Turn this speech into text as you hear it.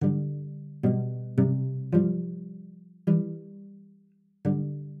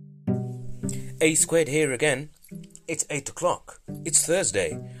A squared here again. It's 8 o'clock. It's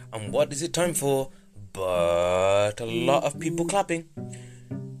Thursday. And what is it time for? But a lot of people clapping.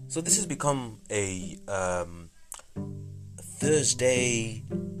 So this has become a Thursday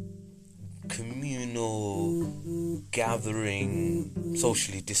communal gathering,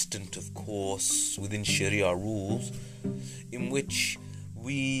 socially distant, of course, within Sharia rules, in which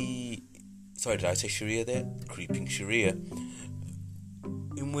did I say Sharia there? Creeping Sharia.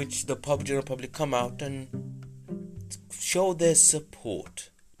 In which the general public come out and show their support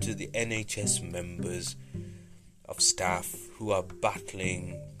to the NHS members of staff who are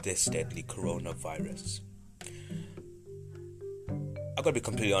battling this deadly coronavirus. I've got to be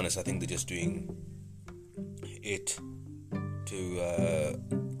completely honest, I think they're just doing it to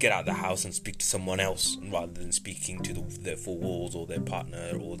get out of the house and speak to someone else rather than speaking to their four walls or their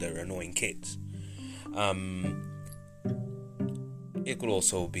partner or their annoying kids. It could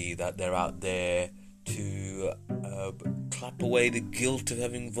also be that they're out there to clap away the guilt of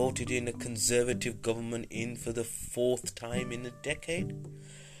having voted in a conservative government for the fourth time in a decade.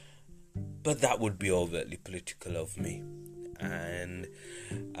 But that would be overtly political of me. And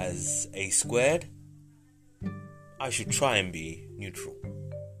as A squared, I should try and be neutral.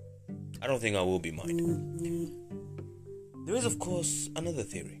 I don't think I will be, mind. There is, of course, another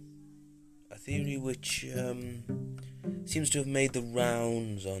theory. A theory which seems to have made the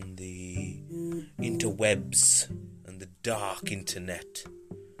rounds on the interwebs and the dark internet.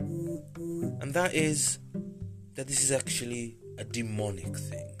 And that is that this is actually a demonic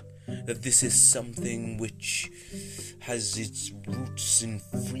thing. That this is something which has its roots in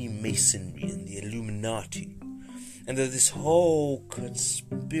Freemasonry and the Illuminati. And that this whole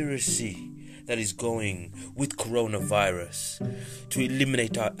conspiracy that is going with coronavirus to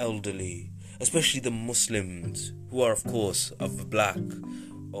eliminate our elderly, especially the Muslims, who are, of course, of the black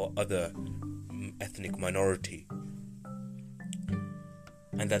or other ethnic minority.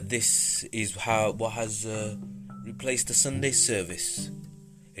 And that this is what has replaced the Sunday service.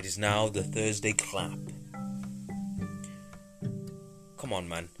 It is now the Thursday clap. Come on,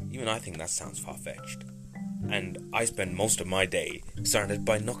 man. Even I think that sounds far-fetched. And I spend most of my day surrounded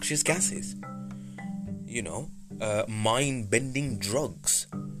by noxious gases. Mind-bending drugs.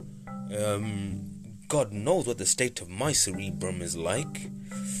 God knows what the state of my cerebrum is like.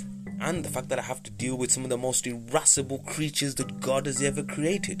 And the fact that I have to deal with some of the most irascible creatures that God has ever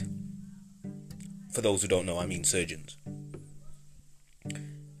created. For those who don't know, I mean surgeons.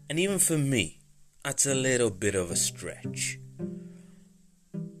 And even for me, that's a little bit of a stretch.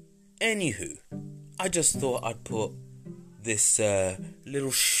 Anywho, I just thought I'd put this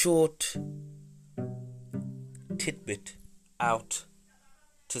little short tidbit out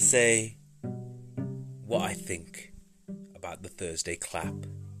to say what I think about the Thursday clap.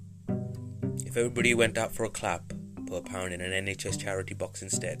 If everybody went out for a clap, put £1 in an NHS charity box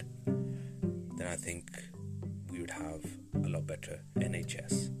instead, then I think we would have a lot better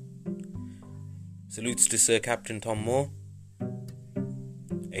NHS. Salutes to Sir Captain Tom Moore.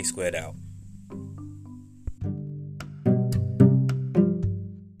 A squared out.